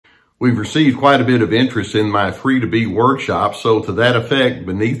We've received quite a bit of interest in my free to be workshop. So to that effect,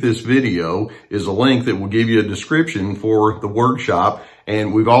 beneath this video is a link that will give you a description for the workshop.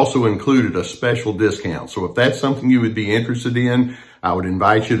 And we've also included a special discount. So if that's something you would be interested in, I would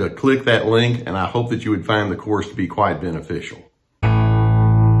invite you to click that link, and I hope that you would find the course to be quite beneficial.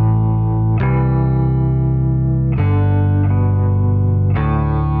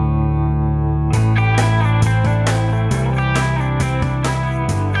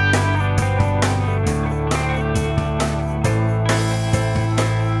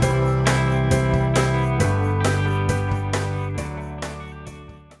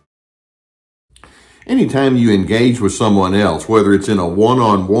 Anytime you engage with someone else, whether it's in a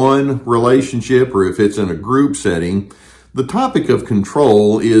one-on-one relationship or if it's in a group setting, the topic of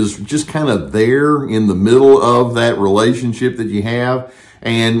control is just kind of there in the middle of that relationship that you have.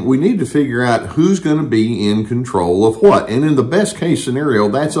 And we need to figure out who's going to be in control of what. And in the best case scenario,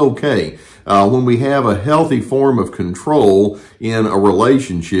 that's okay. When we have a healthy form of control in a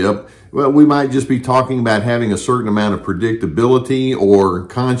relationship, well, we might just be talking about having a certain amount of predictability or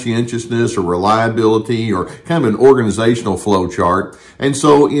conscientiousness or reliability or kind of an organizational flow chart. And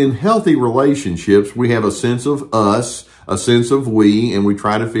so in healthy relationships, we have a sense of us, a sense of we, and we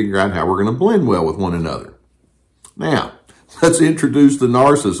try to figure out how we're going to blend well with one another. Now, let's introduce the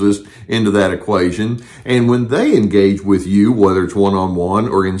narcissist into that equation. And when they engage with you, whether it's one-on-one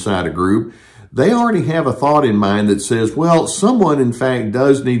or inside a group, they already have a thought in mind that says, well, someone, in fact,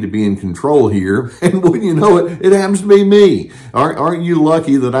 does need to be in control here. And when you know it, it happens to be me. Aren't you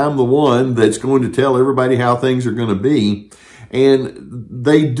lucky that I'm the one that's going to tell everybody how things are going to be? And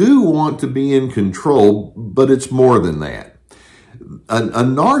they do want to be in control, but it's more than that. A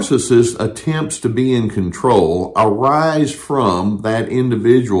narcissist attempts to be in control arise from that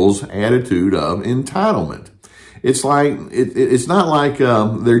individual's attitude of entitlement. It's like, it's not like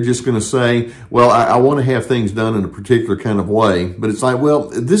they're just going to say, well, I want to have things done in a particular kind of way. But it's like, well,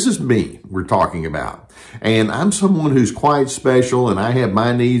 this is me we're talking about. And I'm someone who's quite special, and I have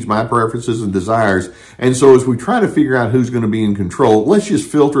my needs, my preferences, and desires. And so as we try to figure out who's going to be in control, let's just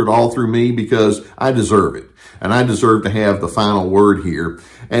filter it all through me because I deserve it. And I deserve to have the final word here.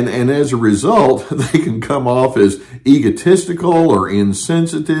 And as a result, they can come off as egotistical or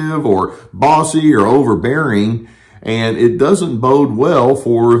insensitive or bossy or overbearing. And it doesn't bode well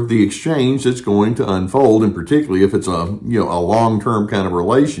for the exchange that's going to unfold, and particularly if it's a long-term kind of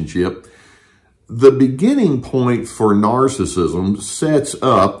relationship. The beginning point for narcissism sets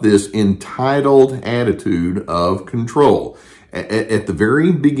up this entitled attitude of control. At the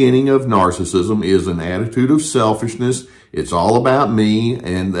very beginning of narcissism is an attitude of selfishness. It's all about me.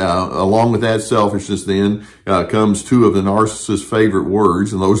 And along with that selfishness then comes two of the narcissist's favorite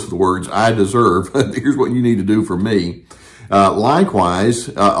words. And those are the words, I deserve. Here's what you need to do for me. Likewise,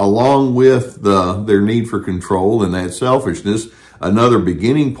 along with their need for control and that selfishness, another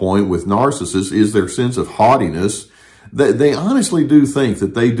beginning point with narcissists is their sense of haughtiness. They honestly do think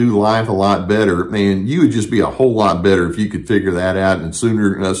that they do life a lot better, and you would just be a whole lot better if you could figure that out, and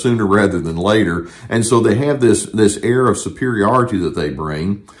sooner rather than later. And so they have this air of superiority that they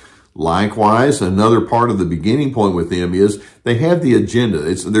bring. Likewise, another part of the beginning point with them is they have the agenda.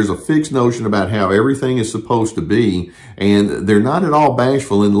 There's a fixed notion about how everything is supposed to be, and they're not at all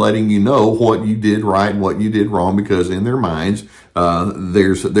bashful in letting you know what you did right and what you did wrong, because in their minds,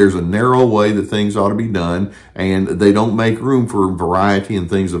 there's a narrow way that things ought to be done, and they don't make room for variety and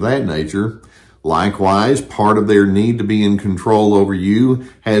things of that nature. Likewise, part of their need to be in control over you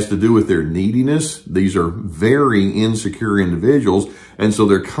has to do with their neediness. These are very insecure individuals, and so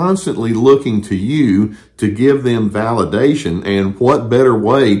they're constantly looking to you to give them validation. And what better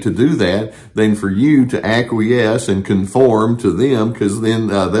way to do that than for you to acquiesce and conform to them, because then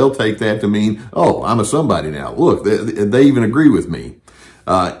they'll take that to mean, oh, I'm a somebody now. Look, they even agree with me.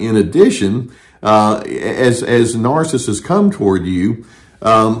 In addition, as narcissists come toward you,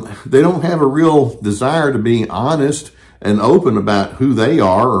 they don't have a real desire to be honest and open about who they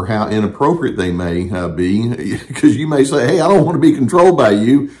are or how inappropriate they may be, because you may say, hey, I don't want to be controlled by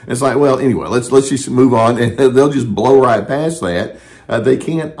you. And it's like, well, anyway, let's just move on, and they'll just blow right past that. They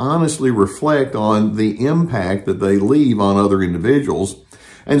can't honestly reflect on the impact that they leave on other individuals.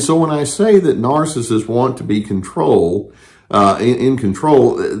 And so when I say that narcissists want to be in control,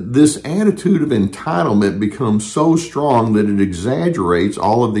 this attitude of entitlement becomes so strong that it exaggerates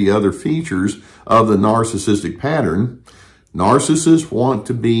all of the other features of the narcissistic pattern. Narcissists want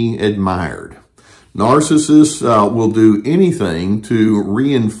to be admired. Narcissists will do anything to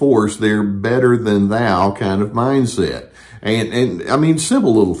reinforce their better than thou kind of mindset. And I mean,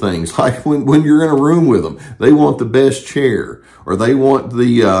 simple little things like when you're in a room with them, they want the best chair, or they want to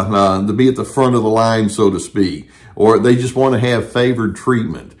be at the front of the line, so to speak, or they just want to have favored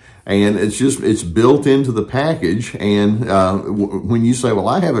treatment. And it's built into the package. And when you say, well,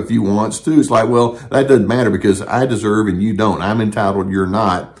 I have a few wants too, it's like, well, that doesn't matter because I deserve and you don't. I'm entitled, you're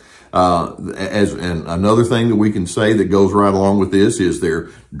not. And another thing that we can say that goes right along with this is they're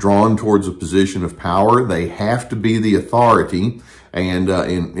drawn towards a position of power. They have to be the authority. And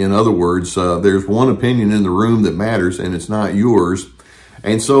in other words, there's one opinion in the room that matters, and it's not yours.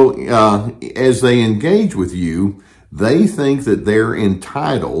 And so as they engage with you, they think that they're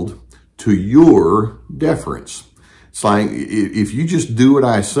entitled to your deference. It's like, if you just do what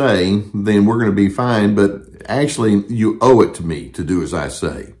I say, then we're going to be fine. But actually, you owe it to me to do as I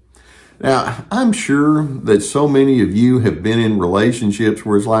say. Now, I'm sure that so many of you have been in relationships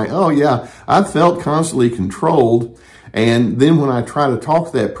where it's like, oh yeah, I felt constantly controlled. And then when I try to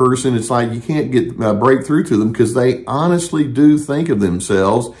talk to that person, it's like you can't break through to them because they honestly do think of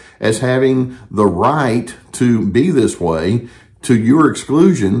themselves as having the right to be this way to your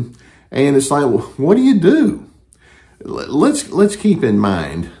exclusion. And it's like, well, what do you do? Let's keep in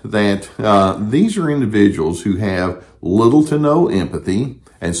mind that these are individuals who have little to no empathy.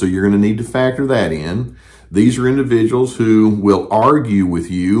 And so you're going to need to factor that in. These are individuals who will argue with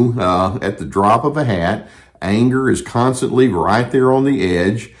you at the drop of a hat. Anger is constantly right there on the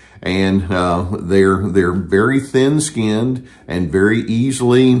edge, and they're very thin-skinned and very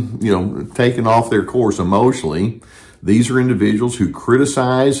easily, taken off their course emotionally. These are individuals who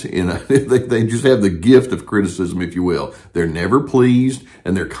criticize, they just have the gift of criticism, if you will. They're never pleased,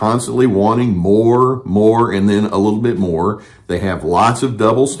 and they're constantly wanting more, and then a little bit more. They have lots of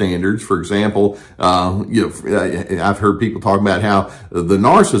double standards. For example, I've heard people talk about how the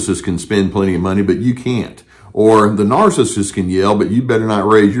narcissist can spend plenty of money, but you can't. Or the narcissist can yell, but you better not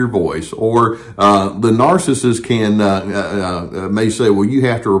raise your voice. Or the narcissist may say, well, you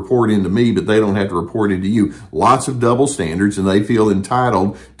have to report into me, but they don't have to report into you. Lots of double standards, and they feel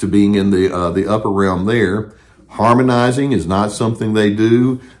entitled to being in the upper realm there. Harmonizing is not something they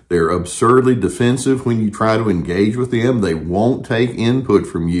do. They're absurdly defensive when you try to engage with them. They won't take input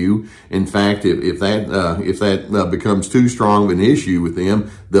from you. In fact, if that becomes too strong of an issue with them,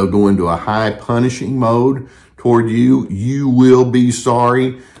 they'll go into a high punishing mode toward you. You will be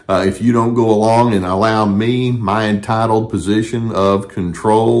sorry if you don't go along and allow me my entitled position of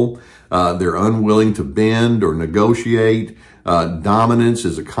control. They're unwilling to bend or negotiate. Dominance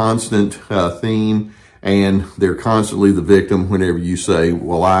is a constant theme. And they're constantly the victim whenever you say,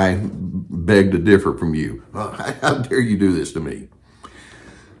 well, I beg to differ from you. How dare you do this to me?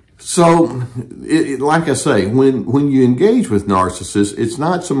 So, like I say, when you engage with narcissists, it's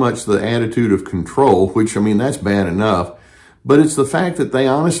not so much the attitude of control, which, I mean, that's bad enough, but it's the fact that they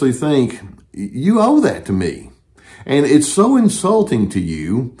honestly think, you owe that to me. And it's so insulting to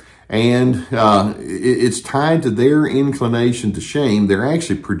you, and it's tied to their inclination to shame. They're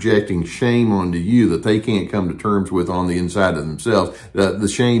actually projecting shame onto you that they can't come to terms with on the inside of themselves. The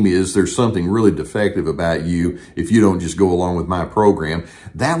shame is there's something really defective about you if you don't just go along with my program.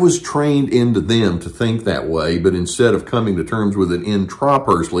 That was trained into them to think that way, but instead of coming to terms with it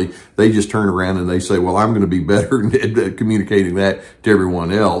intrapersonally, they just turn around and they say, well, I'm going to be better at communicating that to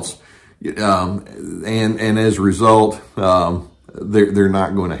everyone else. And as a result, they're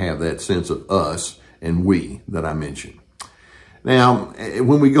not going to have that sense of us and we that I mentioned. Now,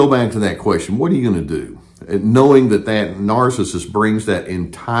 when we go back to that question, what are you going to do? Knowing that narcissist brings that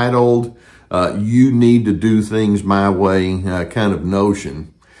entitled, you need to do things my way kind of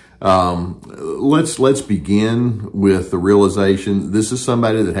notion. Let's begin with the realization this is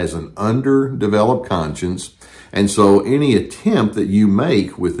somebody that has an underdeveloped conscience. And so any attempt that you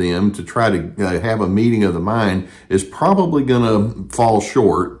make with them to try to have a meeting of the mind is probably going to fall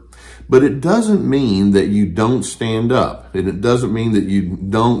short. But it doesn't mean that you don't stand up. And it doesn't mean that you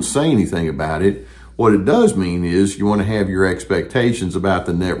don't say anything about it. What it does mean is you want to have your expectations about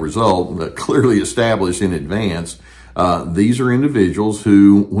the net result clearly established in advance. These are individuals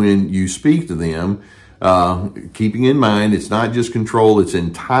who, when you speak to them, keeping in mind it's not just control, it's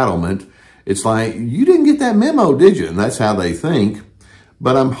entitlement. It's like, you didn't get that memo, did you? And that's how they think.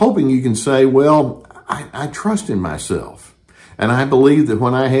 But I'm hoping you can say, well, I trust in myself. And I believe that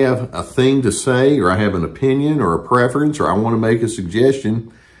when I have a thing to say, or I have an opinion or a preference, or I want to make a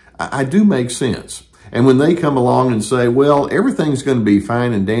suggestion, I do make sense. And when they come along and say, well, everything's going to be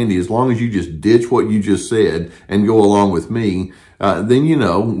fine and dandy as long as you just ditch what you just said and go along with me,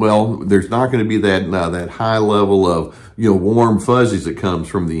 then well, there's not going to be that high level of warm fuzzies that comes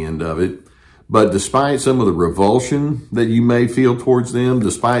from the end of it. But despite some of the revulsion that you may feel towards them,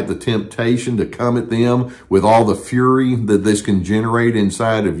 despite the temptation to come at them with all the fury that this can generate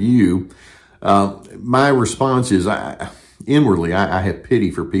inside of you, my response is, inwardly, I have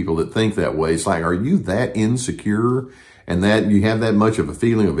pity for people that think that way. It's like, are you that insecure and that you have that much of a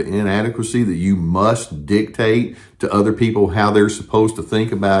feeling of inadequacy that you must dictate to other people how they're supposed to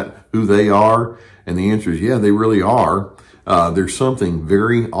think about who they are? And the answer is, yeah, they really are. There's something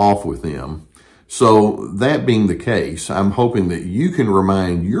very off with them. So that being the case, I'm hoping that you can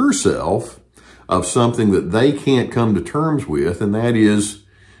remind yourself of something that they can't come to terms with, and that is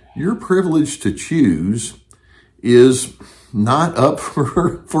your privilege to choose is not up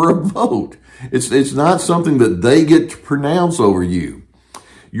for a vote. It's not something that they get to pronounce over you.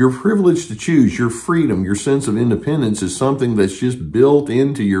 Your privilege to choose, your freedom, your sense of independence is something that's just built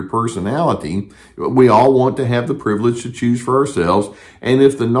into your personality. We all want to have the privilege to choose for ourselves. And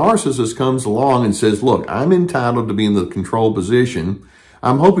if the narcissist comes along and says, look, I'm entitled to be in the control position,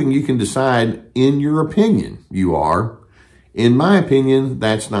 I'm hoping you can decide in your opinion you are. In my opinion,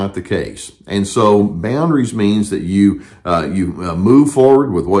 that's not the case. And so boundaries means that you move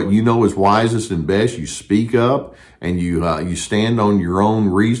forward with what you know is wisest and best. You speak up and you stand on your own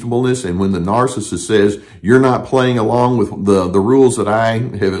reasonableness. And when the narcissist says you're not playing along with the rules that I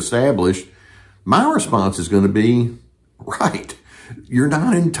have established, my response is going to be, right, you're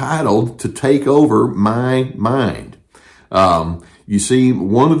not entitled to take over my mind. You see,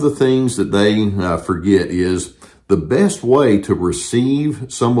 one of the things that they forget is the best way to receive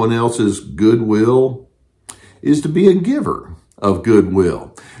someone else's goodwill is to be a giver of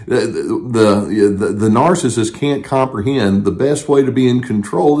goodwill. The narcissist can't comprehend the best way to be in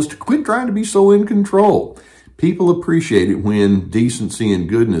control is to quit trying to be so in control. People appreciate it when decency and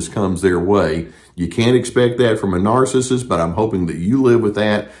goodness comes their way. You can't expect that from a narcissist, but I'm hoping that you live with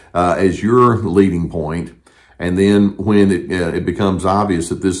that as your leading point. And then when it becomes obvious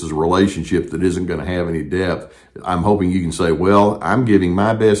that this is a relationship that isn't going to have any depth, I'm hoping you can say, well, I'm giving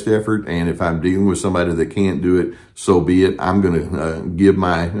my best effort, and if I'm dealing with somebody that can't do it, so be it. I'm going to give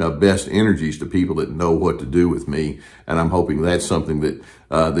my best energies to people that know what to do with me, and I'm hoping that's something that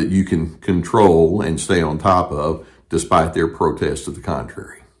that you can control and stay on top of, despite their protests to the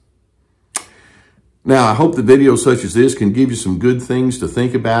contrary. Now, I hope the videos such as this can give you some good things to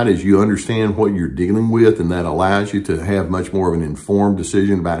think about as you understand what you're dealing with, and that allows you to have much more of an informed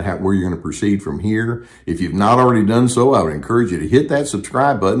decision about where you're going to proceed from here. If you've not already done so, I would encourage you to hit that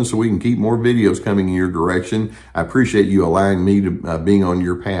subscribe button so we can keep more videos coming in your direction. I appreciate you allowing me to being on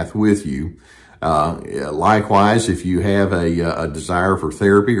your path with you. Likewise, if you have a desire for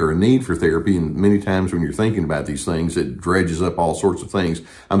therapy or a need for therapy, and many times when you're thinking about these things, it dredges up all sorts of things.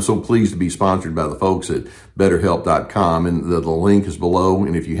 I'm so pleased to be sponsored by the folks at BetterHelp.com, and the link is below.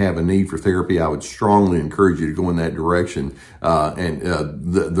 And if you have a need for therapy, I would strongly encourage you to go in that direction.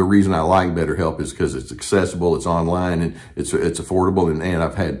 The reason I like BetterHelp is because it's accessible, it's online, and it's affordable, and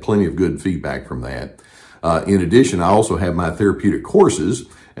I've had plenty of good feedback from that. In addition, I also have my therapeutic courses.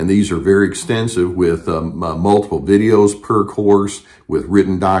 And these are very extensive with multiple videos per course with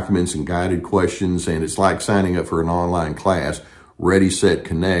written documents and guided questions. And it's like signing up for an online class, ready, set,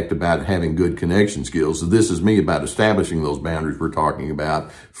 connect, about having good connection skills. So this is me about establishing those boundaries we're talking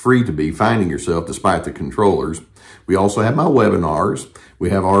about, free to be, finding yourself despite the controllers. We also have my webinars. We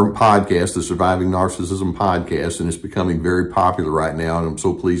have our podcast, the Surviving Narcissism podcast, and it's becoming very popular right now, and I'm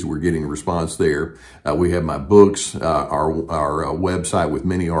so pleased we're getting a response there. We have my books, our website with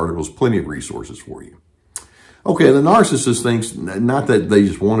many articles, plenty of resources for you. Okay, the narcissist thinks not that they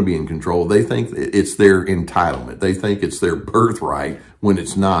just want to be in control. They think it's their entitlement. They think it's their birthright when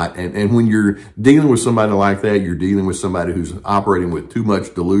it's not. And when you're dealing with somebody like that, you're dealing with somebody who's operating with too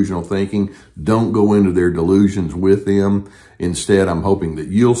much delusional thinking. Don't go into their delusions with them. Instead, I'm hoping that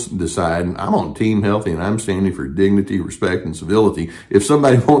you'll decide, I'm on Team Healthy and I'm standing for dignity, respect, and civility. If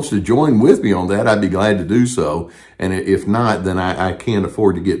somebody wants to join with me on that, I'd be glad to do so. And if not, then I can't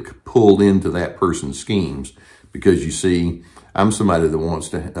afford to get pulled into that person's schemes. Because you see, I'm somebody that wants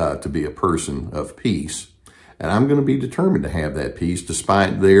to be a person of peace. And I'm going to be determined to have that peace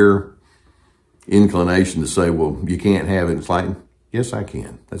despite their inclination to say, well, you can't have it. It's like, yes, I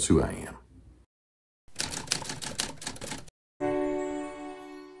can. That's who I am.